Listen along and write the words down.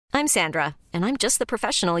I'm Sandra, and I'm just the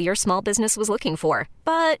professional your small business was looking for.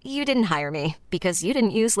 But you didn't hire me because you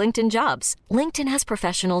didn't use LinkedIn Jobs. LinkedIn has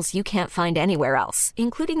professionals you can't find anywhere else,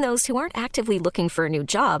 including those who aren't actively looking for a new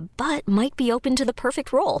job, but might be open to the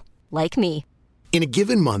perfect role, like me. In a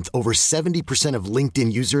given month, over 70% of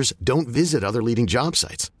LinkedIn users don't visit other leading job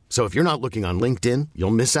sites. So if you're not looking on LinkedIn,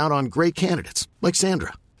 you'll miss out on great candidates like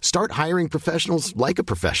Sandra. Start hiring professionals like a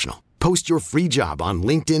professional. Post your free job on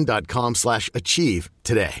linkedin.com/achieve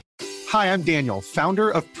today. Hi, I'm Daniel, founder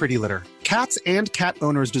of Pretty Litter. Cats and cat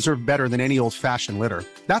owners deserve better than any old-fashioned litter.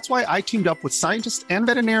 That's why I teamed up with scientists and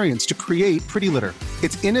veterinarians to create Pretty Litter.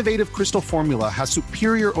 Its innovative crystal formula has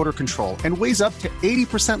superior odor control and weighs up to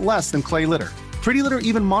 80% less than clay litter. Pretty Litter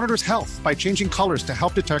even monitors health by changing colors to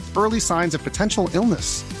help detect early signs of potential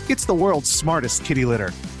illness. It's the world's smartest kitty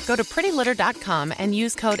litter. Go to prettylitter.com and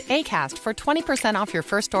use code ACAST for 20% off your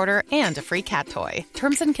first order and a free cat toy.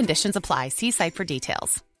 Terms and conditions apply. See site for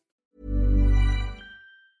details.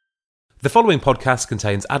 The following podcast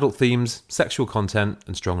contains adult themes, sexual content,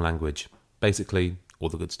 and strong language. Basically, all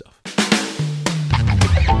the good stuff.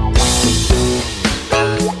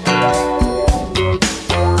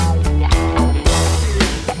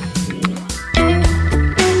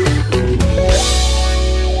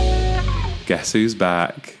 Guess who's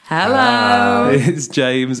back? Hello. It's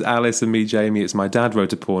James, Alice, and me, Jamie. It's My Dad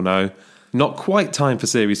Wrote a Porno. Not quite time for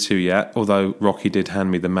Series 2 yet, although Rocky did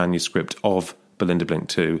hand me the manuscript of Belinda Blink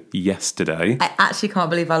 2 yesterday. I actually can't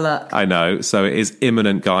believe our luck. I know, so it is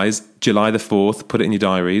imminent, guys. July the 4th, put it in your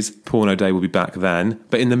diaries. Porno Day will be back then.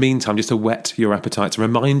 But in the meantime, just to whet your appetite, to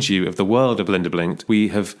remind you of the world of Belinda Blink, we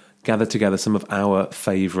have gathered together some of our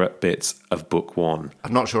favourite bits of Book 1.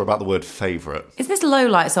 I'm not sure about the word favourite. Is this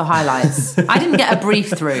lowlights or highlights? I didn't get a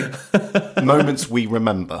brief through. Moments we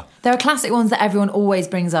remember. There are classic ones that everyone always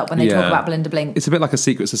brings up when they talk about Belinda Blink. It's a bit like a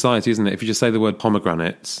secret society, isn't it? If you just say the word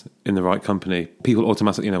pomegranates in the right company, people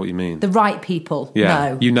automatically know what you mean. The right people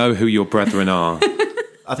know. You know who your brethren are.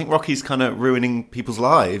 I think Rocky's kind of ruining people's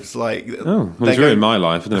lives. He's ruined my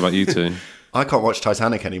life. I don't know about you two. I can't watch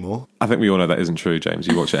Titanic anymore. I think we all know that isn't true, James.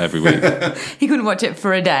 You watch it every week. He couldn't watch it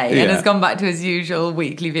for a day and has gone back to his usual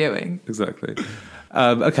weekly viewing. Exactly.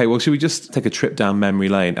 Okay, well, should we just take a trip down memory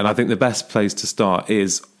lane? And I think the best place to start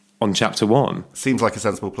is on Chapter 1. Seems like a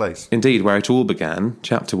sensible place. Indeed, where it all began,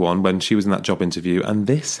 Chapter 1, when she was in that job interview, and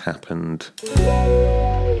this happened.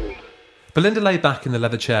 Belinda lay back in the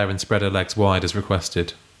leather chair and spread her legs wide as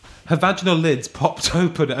requested. Her vaginal lids popped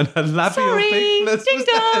open and her labial thickness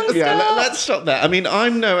was... Yeah, let's stop there. I mean,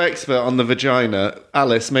 I'm no expert on the vagina.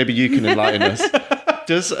 Alice, maybe you can enlighten us.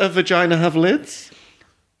 Does a vagina have lids?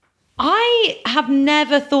 I have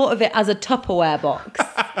never thought of it as a Tupperware box.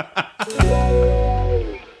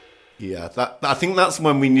 Yeah, I think that's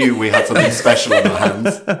when we knew we had something special on our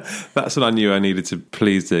hands. That's when I knew I needed to,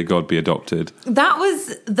 please dear God, be adopted. That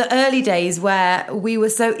was the early days where we were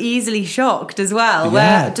so easily shocked as well,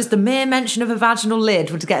 where just the mere mention of a vaginal lid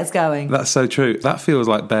would get us going. That's so true. That feels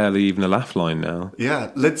like barely even a laugh line now. Yeah,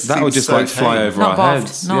 lids that would just so fly over not our boffed,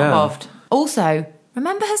 heads. Not boffed. Also,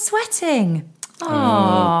 remember her sweating?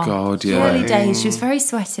 Oh, God, yeah. Early days, she was very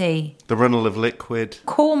sweaty. The runnel of liquid.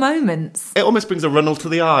 Core moments. It almost brings a runnel to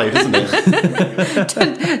the eye, doesn't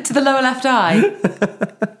it? to the lower left eye.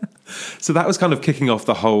 So that was kind of kicking off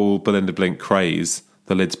the whole Belinda Blink craze,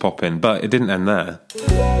 the lids pop in, but it didn't end there.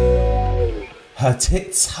 Her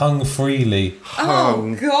tits hung freely.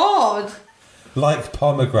 Oh, God. Like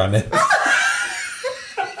pomegranates.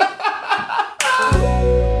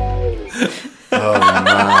 Oh,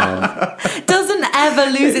 man. Doesn't ever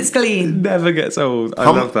lose its gleam. Never gets old. I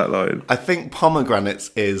love that line. I think pomegranates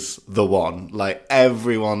is the one. Like,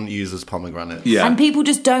 everyone uses pomegranates. Yeah. And people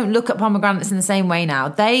just don't look at pomegranates in the same way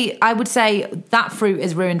now. I would say that fruit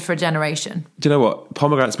is ruined for a generation. Do you know what?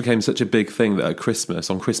 Pomegranates became such a big thing that at Christmas,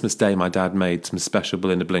 on Christmas Day, my dad made some special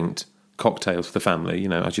Belinda Blinked cocktails for the family, you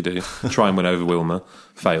know, as you do. Try and win over Wilma.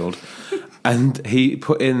 Failed. And he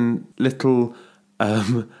put in little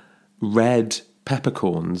red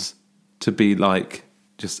peppercorns to be like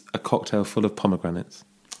just a cocktail full of pomegranates.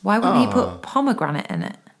 Why would he put pomegranate in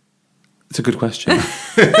it? It's a good question.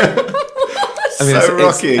 I mean,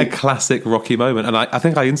 it's a classic Rocky moment. And I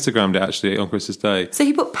think I Instagrammed it, actually, on Christmas Day. So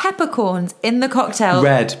he put peppercorns in the cocktail.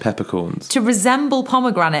 Red peppercorns. To resemble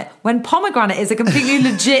pomegranate, when pomegranate is a completely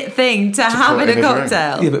legit thing to have in a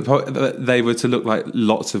cocktail. Yeah, but they were to look like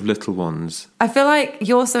lots of little ones. I feel like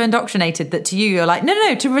you're so indoctrinated that to you, you're like,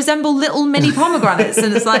 no, to resemble little mini pomegranates.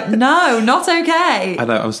 And it's like, no, not okay. I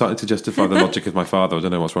know, I'm starting to justify the logic of my father. I don't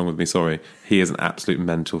know what's wrong with me, sorry. He is an absolute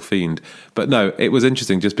mental fiend. But no, it was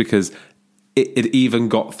interesting just because... It even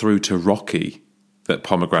got through to Rocky that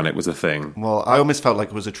pomegranate was a thing. Well, I almost felt like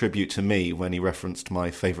it was a tribute to me when he referenced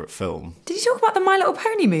my favourite film. Did you talk about the My Little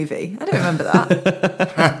Pony movie? I don't remember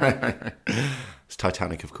that. It's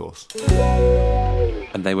Titanic, of course.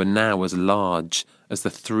 And they were now as large as the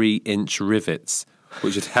 3-inch rivets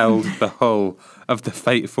which had held the hull of the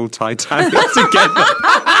fateful Titanic together.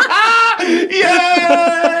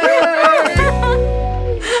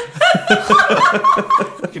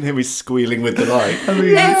 You can hear me squealing with delight.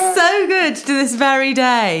 It's so good to this very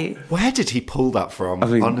day. Where did he pull that from,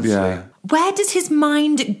 think, honestly? yeah. Where does his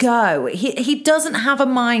mind go? He doesn't have a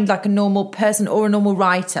mind like a normal person or a normal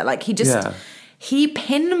writer. Like, he just... Yeah. He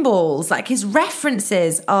pinballs. Like, his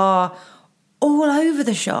references are all over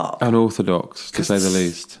the shop. Unorthodox, to say the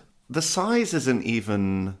least. The size isn't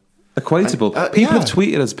even... Equatable. People have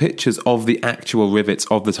tweeted us pictures of the actual rivets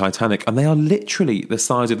of the Titanic, and they are literally the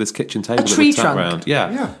size of this kitchen table. A tree that we've sat trunk. round.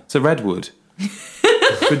 Yeah. It's a redwood.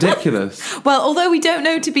 Ridiculous. Well, although we don't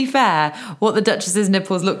know, to be fair, what the Duchess's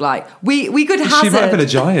nipples look like, we could hazard She might have been a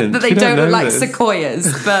giant. that they You don't don't look know like this.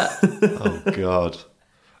 sequoias. But Oh, God.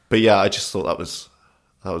 But yeah, I just thought that was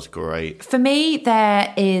great. for me,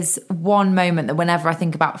 there is one moment that whenever I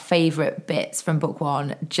think about favourite bits from book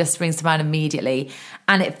one, just springs to mind immediately.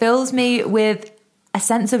 And it fills me with a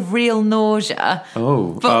sense of real nausea.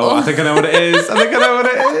 I think I know what it is.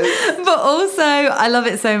 But also, I love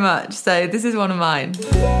it so much. So this is one of mine.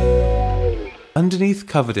 Underneath,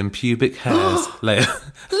 covered in pubic hairs, lay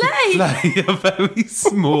a very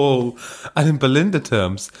small, and in Belinda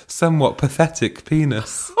terms, somewhat pathetic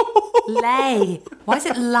penis. Lay. Why is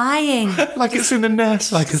it lying? Like it's in a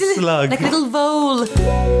nest. Like a slug. Like a little vole.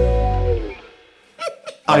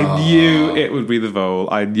 I knew it would be the vole.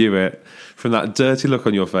 I knew it. From that dirty look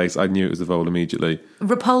on your face, I knew it was the vole immediately.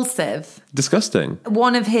 Repulsive. Disgusting.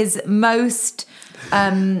 One of his most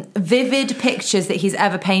vivid pictures that he's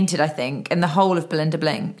ever painted, I think, in the whole of Belinda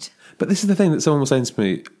Blinked. But this is the thing that someone was saying to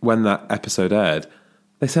me when that episode aired.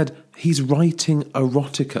 They said, he's writing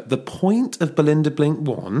erotica. The point of Belinda Blink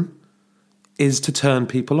 1 is to turn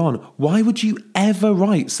people on. Why would you ever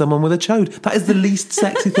write someone with a chode? That is the least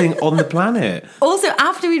sexy thing on the planet. Also,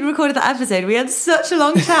 after we'd recorded that episode, we had such a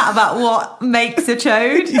long chat about what makes a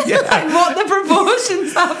chode and what the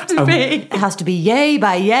proportions have to be. It has to be yay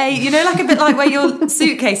by yay. You know, like a bit like where your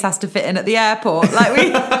suitcase has to fit in at the airport. Like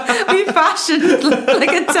we fashioned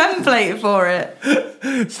like a template for it.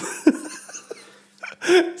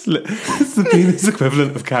 It's the penis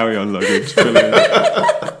equivalent of carry-on luggage.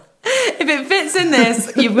 Brilliant. If it fits in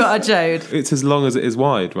this, you've got a chode. It's as long as it is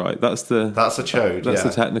wide, right? That's a chode. That's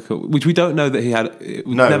the technical, which we don't know that he had. It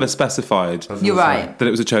was never specified. You're right. That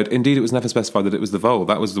it was a chode. Indeed, it was never specified that it was the vole.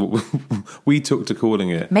 That was we took to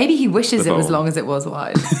calling it. Maybe he wishes it was long as it was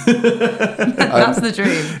wide. That's the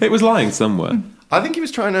dream. It was lying somewhere. I think he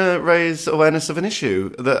was trying to raise awareness of an issue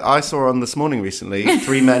that I saw on This Morning recently.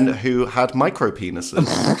 3 men who had micro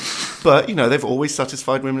penises. But, you know, they've always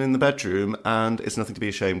satisfied women in the bedroom and it's nothing to be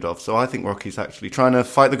ashamed of. So I think Rocky's actually trying to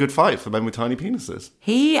fight the good fight for men with tiny penises.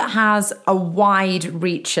 He has a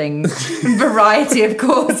wide-reaching variety of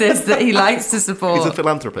causes that he likes to support. He's a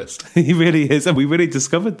philanthropist. He really is. And we really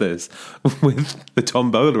discovered this with the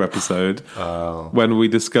Tom Bowler episode when we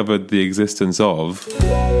discovered the existence of...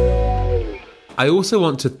 I also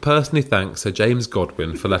want to personally thank Sir James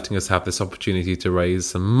Godwin for letting us have this opportunity to raise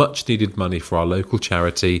some much-needed money for our local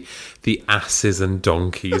charity, the Asses and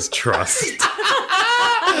Donkeys Trust.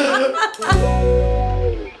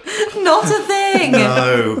 Not a thing.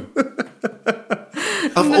 No.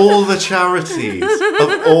 Of all the charities.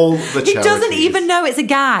 He doesn't even know it's a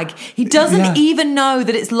gag. He doesn't even know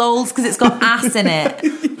that it's lols because it's got ass in it.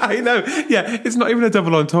 I know. Yeah, it's not even a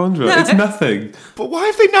double entendre. No. It's nothing. But why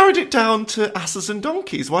have they narrowed it down to asses and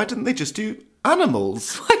donkeys? Why didn't they just do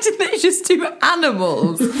animals? Why didn't they just do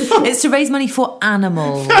animals? It's to raise money for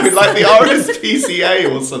animals. No, like the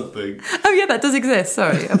RSPCA or something. Oh yeah, that does exist.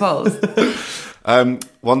 Sorry, apologies.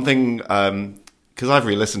 One thing, because I've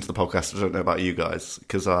re-listened to the podcast, I don't know about you guys,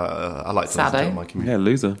 because I like to listen to it on my computer. Yeah,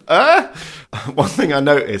 loser. One thing I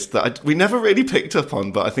noticed that we never really picked up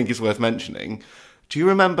on, but I think is worth mentioning. Do you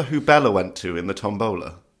remember who Bella went to in the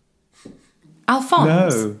Tombola?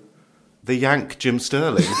 Alphonse? No. The Yank Jim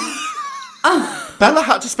Sterling. Bella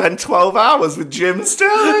had to spend 12 hours with Jim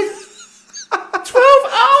Sterling. 12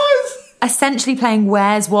 hours! Essentially playing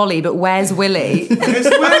Where's Wally, but Where's Willy? Where's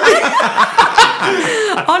Willy?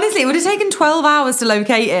 Honestly, it would have taken 12 hours to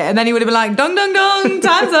locate it, and then he would have been like, dong, dong, dong,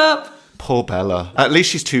 time's up. Poor Bella. At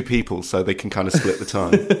least she's 2 people, so they can kind of split the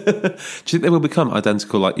time. Do you think they will become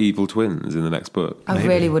identical, like evil twins in the next book? I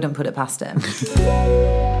really wouldn't put it past him.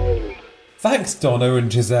 Thanks, Donna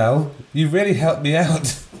and Giselle. You really helped me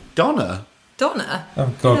out. Donna? Donna? Oh,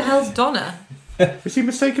 Who God. the hell's Donna? Is he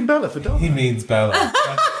mistaken Bella for Donna? He means Bella.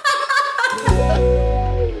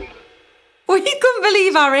 We couldn't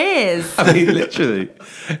believe our ears. I mean, literally.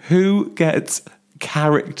 Who gets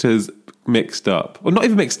characters mixed up? Well, not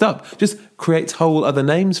even mixed up, just creates whole other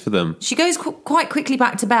names for them. She goes quite quickly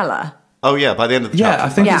back to Bella. Oh, yeah, by the end of the Yeah, chapter. I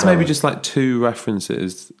think it's Yeah. maybe just like 2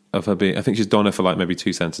 references of her being... I think she's Donna for like maybe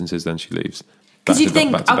 2 sentences, then she leaves. Because Back you'd to-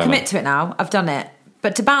 think, back to I'll Bella. commit to it now. I've done it.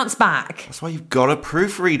 But to bounce back... That's why you've got to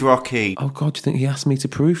proofread, Rocky. Oh, God, do you think he asked me to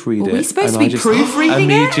proofread it? Were we supposed And to be I just proofreading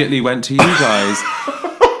it? immediately went to you guys.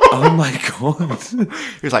 Oh, my God. He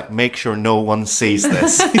was like, make sure no one sees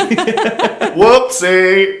this.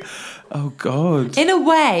 Whoopsie! Oh, God. In a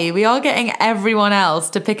way, we are getting everyone else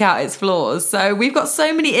to pick out its flaws. So we've got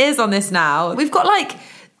so many ears on this now. We've got like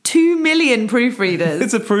 2 million proofreaders.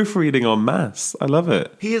 It's a proofreading en masse. I love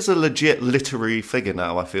it. He is a legit literary figure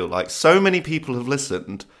now, I feel like. So many people have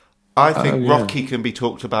listened. I think yeah. Rocky can be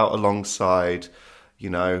talked about alongside,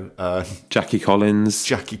 Jackie Collins,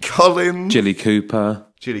 Jackie Collins, Jilly Cooper,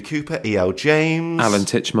 E.L. James, Alan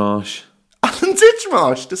Titchmarsh. Alan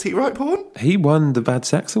Titchmarsh. Does he write porn? He won the Bad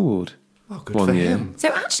Sex Award. Oh, good One for year. him. So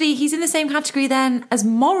actually, he's in the same category then as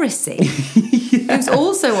Morrissey, who's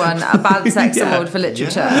also won a Bad Sex Award for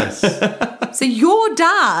literature. Yes. So your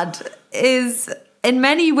dad is, in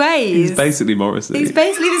many ways... He's basically Morrissey. He's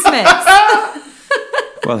basically the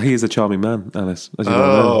Smiths. Well, he is a charming man, Alice, as you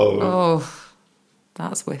well know. Oh,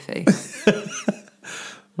 that's whiffy.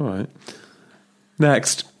 All right.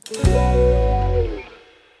 Next.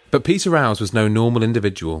 But Peter Rouse was no normal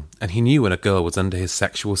individual, and he knew when a girl was under his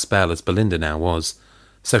sexual spell, as Belinda now was.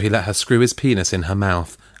 So he let her screw his penis in her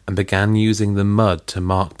mouth and began using the mud to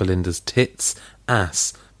mark Belinda's tits,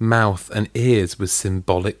 ass, mouth and ears with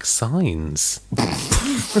symbolic signs.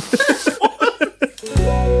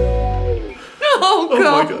 Oh, Oh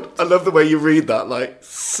God. my God. I love the way you read that, like,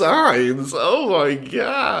 signs. Oh my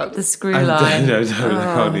God. The screw And, line. no, I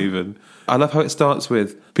can't even. I love how it starts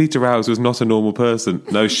with, Peter Rouse was not a normal person.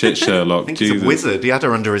 No shit, Sherlock. I think Jesus. he's a wizard. He had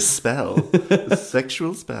her under his spell. A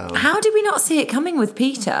sexual spell. How did we not see it coming with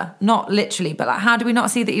Peter? Not literally, but like, how did we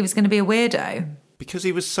not see that he was going to be a weirdo? Because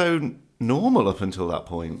he was so normal up until that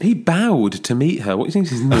point. He bowed to meet her. What do you think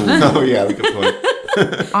is normal? Oh, yeah, good point.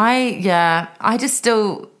 I just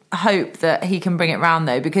still hope that he can bring it round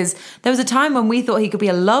though, because there was a time when we thought he could be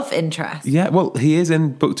a love interest. Yeah, well, he is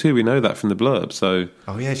in book 2. We know that from the blurb. So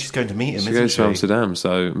Oh, yeah, she's going to meet him, she isn't goes she? to Amsterdam.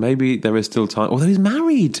 So maybe there is still time. Although he's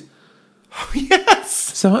married. Oh, yes!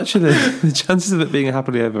 So actually, the chances of it being a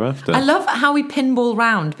happily ever after. I love how we pinball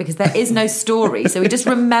round because there is no story, so we just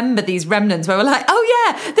remember these remnants where we're like,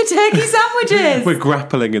 oh yeah, the turkey sandwiches. We're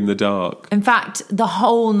grappling in the dark. In fact, the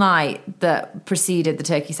whole night that preceded the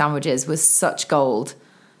turkey sandwiches was such gold.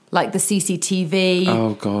 Like the CCTV,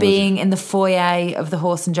 Oh, God. being in the foyer of the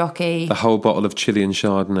Horse and Jockey. The whole bottle of Chilean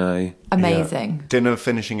Chardonnay. Amazing. Dinner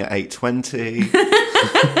finishing at 8:20.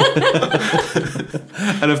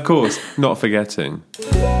 And of course, not forgetting.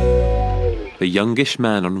 The youngish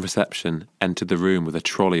man on reception entered the room with a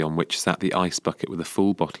trolley on which sat the ice bucket with a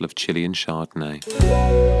full bottle of Chilean Chardonnay.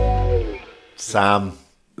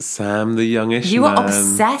 Sam, the youngish You man. were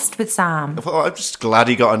obsessed with Sam. Well, I'm just glad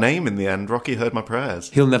he got a name in the end. Rocky heard my prayers.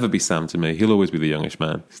 He'll never be Sam to me. He'll always be the youngish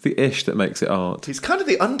man. It's the ish that makes it art. He's kind of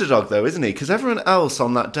the underdog, though, isn't he? Because everyone else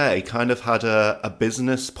on that day kind of had a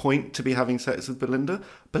business point to be having sex with Belinda.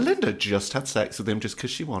 Belinda just had sex with him just because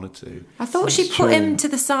she wanted to. I thought she put him to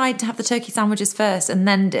the side to have the turkey sandwiches first and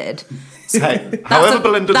then did. Hey, however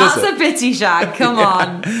Belinda does That's it. a pity shag, come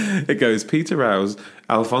on. It goes Peter Rouse,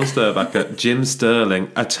 Alphonse Sturbacker, Jim Sterling,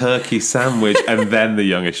 a turkey sandwich, and then the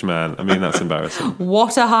youngish man. I mean, that's embarrassing.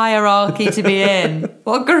 What a hierarchy to be in.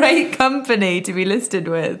 What great company to be listed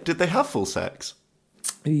with. Did they have full sex?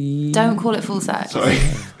 Don't call it full sex. Sorry.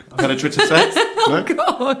 Penetrative sex? No?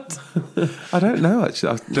 God. I don't know,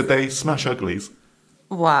 actually. Did they smash uglies?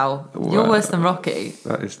 Wow. You're worse than Rocky.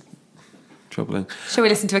 That is troubling. Shall we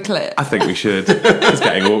listen to a clip? I think we should. It's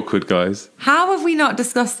getting awkward, guys. How have we not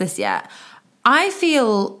discussed this yet? I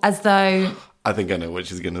feel as though I think I know what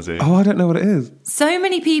she's going to do. Oh, I don't know what it is. so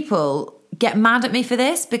many people get mad at me for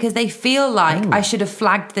this because they feel like I should have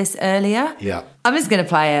flagged this earlier. Yeah. I'm just going to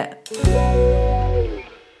play it.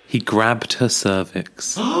 He grabbed her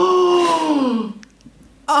cervix.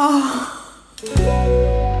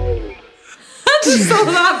 Just all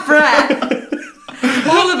that breath.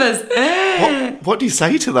 All of us. What do you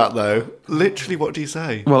say to that, though? Literally, what do you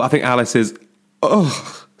say? Well, I think Alice is,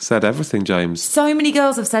 said everything, James. So many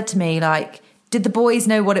girls have said to me, like, did the boys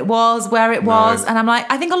know what it was, where it was? And I'm like,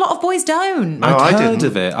 I think a lot of boys don't. No, I I'd heard didn't.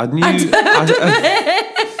 of it. I knew.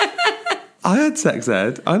 I had sex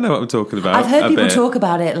ed. I know what I'm talking about. I've heard people talk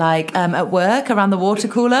about it at work around the water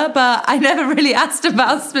cooler, but I never really asked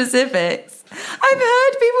about specifics. I've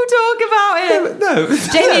heard people talk about it. No.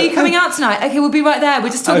 Jamie, are you coming out tonight? Okay, we'll be right there. We're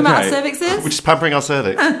just talking about our cervixes. We're just pampering our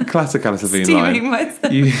cervix. Classic Alice Levine Steaming line. myself.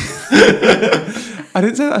 I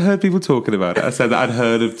didn't say that I heard people talking about it. I said that I'd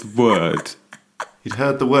heard of the word. You'd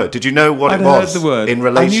heard the word. Did you know what I'd it was? heard the word. In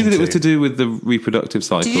relation I knew that it was to do with the reproductive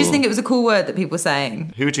cycle. Did you just think it was a cool word that people were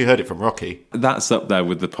saying? Who had you heard it from, Rocky? That's up there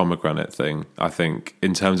with the pomegranate thing, I think,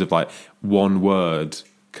 in terms of like one word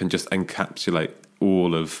can just encapsulate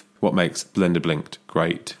all of what makes Belinda Blinked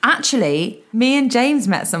great. Actually, me and James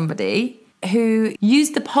met somebody who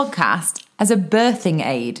used the podcast as a birthing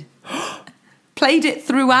aid. Played it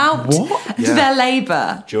throughout their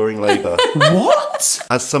labour. During labour. What?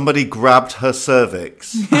 As somebody grabbed her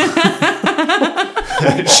cervix. She...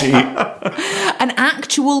 An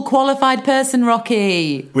actual qualified person,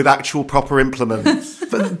 Rocky. With actual proper implements.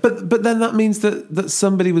 But then that means that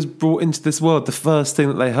somebody was brought into this world. The first thing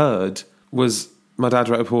that they heard was My Dad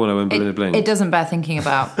Wrote a Porno and Belinda Blinked. It doesn't bear thinking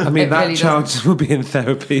about. I mean, that really child doesn't. will be in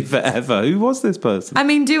therapy forever. Who was this person? I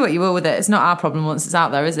mean, do what you will with it. It's not our problem once it's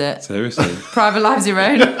out there, is it? Seriously. Private lives your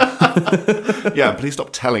own. Yeah, please stop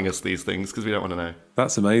telling us these things because we don't want to know.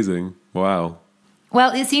 That's amazing. Wow.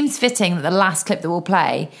 Well, it seems fitting that the last clip that we'll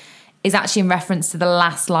play is actually in reference to the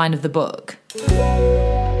last line of the book.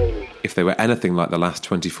 If they were anything like the last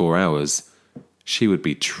 24 hours, she would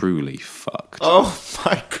be truly fucked. Oh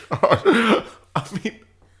my God. I mean,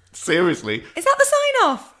 seriously. Is that the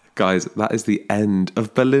sign-off? Guys, that is the end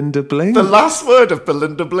of Belinda Blinked. The last word of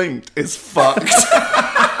Belinda Blinked is fucked.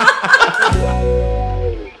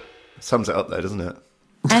 Sums it up though, doesn't it?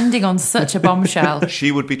 Ending on such a bombshell.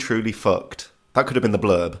 She would be truly fucked. That could have been the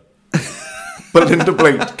blurb. Belinda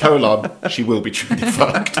Blinked, : she will be truly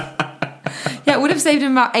fucked. Yeah, it would have saved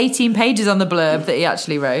him about 18 pages on the blurb that he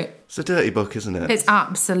actually wrote. It's a dirty book, isn't it? It's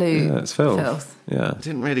absolute Yeah, it's filth. filth. Yeah. I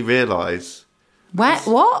didn't really realise.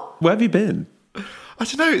 What? Where have you been? I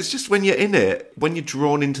don't know, it's just when you're in it, when you're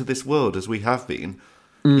drawn into this world as we have been,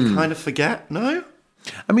 you kind of forget, no?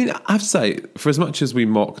 I mean, I have to say, for as much as we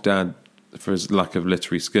mock Dad for his lack of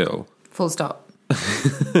literary skill, Full stop.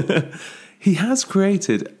 he has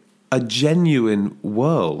created a genuine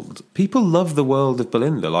world. People love the world of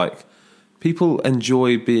Belinda. Like, people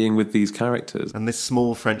enjoy being with these characters. And this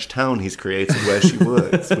small French town he's created where she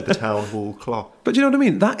works with the town hall clock. But do you know what I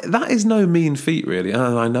mean? That is no mean feat, really.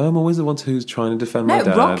 And I know I'm always the one who's trying to defend my No,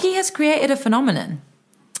 dad. Rocky has created a phenomenon.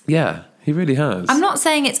 Yeah, he really has. I'm not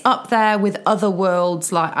saying it's up there with other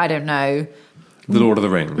worlds like, I don't know, The Lord of the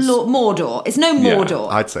Rings. Mordor. It's no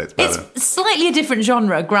Mordor. I'd say it's better. It's slightly a different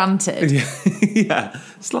genre, granted. Yeah,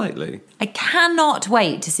 slightly. I cannot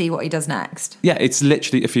wait to see what he does next. Yeah, it's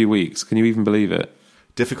literally a few weeks. Can you even believe it?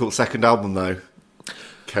 Difficult second album, though.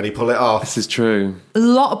 Can he pull it off? This is true. A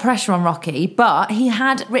lot of pressure on Rocky, but he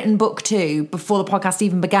had written book 2 before the podcast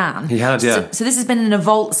even began. He had, yeah. So this has been in a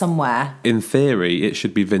vault somewhere. In theory, it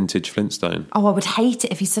should be vintage Flintstone. Oh, I would hate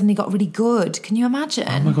it if he suddenly got really good. Can you imagine?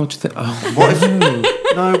 Oh my God, What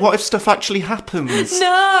if, no, what if stuff actually happens?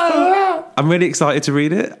 No! I'm really excited to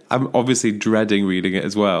read it. I'm obviously dreading reading it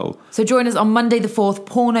as well. So join us on Monday the 4th.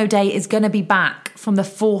 Porno Day is going to be back from the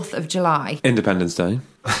 4th of July. Independence Day.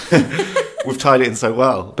 We've tied it in so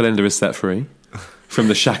well. Belinda is set free from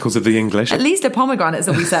the shackles of the English. At least the pomegranates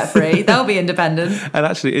will be set free. They'll be independent. And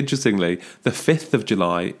actually, interestingly, the 5th of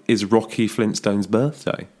July is Rocky Flintstone's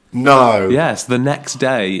birthday. No. Yes, the next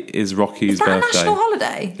day is Rocky's Is that birthday. a national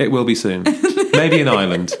holiday? It will be soon. Maybe in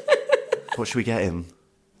Ireland. What should we get him?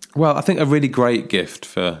 Well, I think a really great gift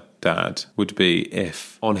for Dad would be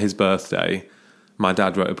if, on his birthday, My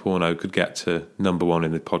Dad Wrote a Porno could get to number 1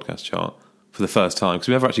 in the podcast chart for the first time. Because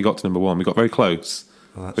we never actually got to number 1. We got very close.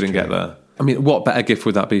 Well, we didn't get there. I mean, what better gift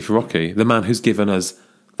would that be for Rocky? The man who's given us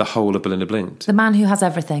the whole of Belinda Blinked. The man who has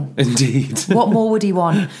everything. Indeed. What more would he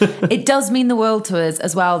want? It does mean the world to us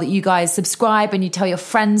as well that you guys subscribe and you tell your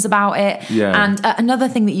friends about it. Yeah. And another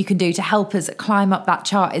thing that you can do to help us climb up that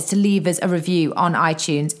chart is to leave us a review on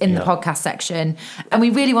iTunes in the podcast section. And we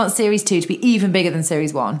really want Series 2 to be even bigger than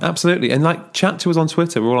Series 1. Absolutely. And like, chat to us on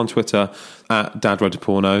Twitter. We're all on Twitter at Dad Wrote a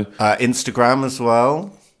Porno. Instagram as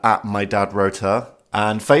well, at My Dad Wrote Her.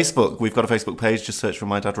 And Facebook. We've got a Facebook page. Just search for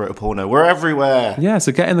My Dad Wrote a Porno. We're everywhere. Yeah,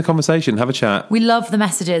 so get in the conversation. Have a chat. We love the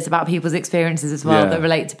messages about people's experiences as well Yeah. that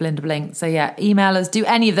relate to Belinda Blinked. So yeah, email us, do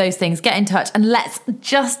any of those things, get in touch, and let's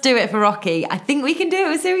just do it for Rocky. I think we can do it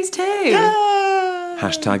with Series 2.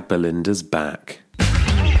 Hashtag Belinda's back.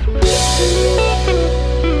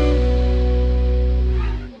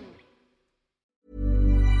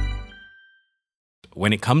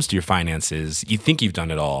 When it comes to your finances, you think you've done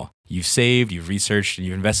it all. You've saved, you've researched, and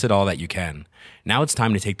you've invested all that you can. Now it's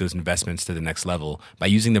time to take those investments to the next level by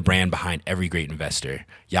using the brand behind every great investor,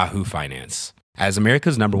 Yahoo Finance. As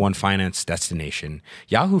America's #1 finance destination,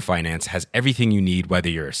 Yahoo Finance has everything you need, whether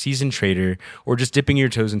you're a seasoned trader or just dipping your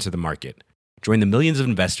toes into the market. Join the millions of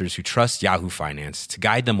investors who trust Yahoo Finance to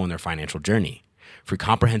guide them on their financial journey. For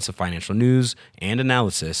comprehensive financial news and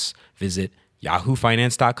analysis, visit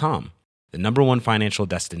yahoofinance.com, the #1 financial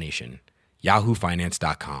destination,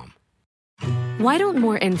 yahoofinance.com. Why don't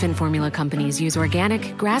more infant formula companies use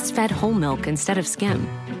organic, grass-fed whole milk instead of skim?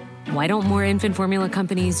 Why don't more infant formula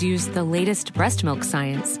companies use the latest breast milk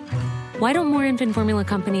science? Why don't more infant formula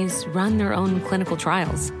companies run their own clinical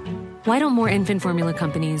trials? Why don't more infant formula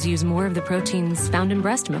companies use more of the proteins found in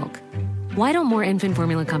breast milk? Why don't more infant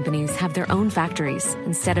formula companies have their own factories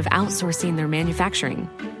instead of outsourcing their manufacturing?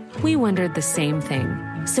 We wondered the same thing.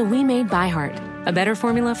 So we made ByHeart, a better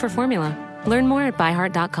formula for formula. Learn more at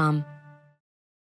byheart.com.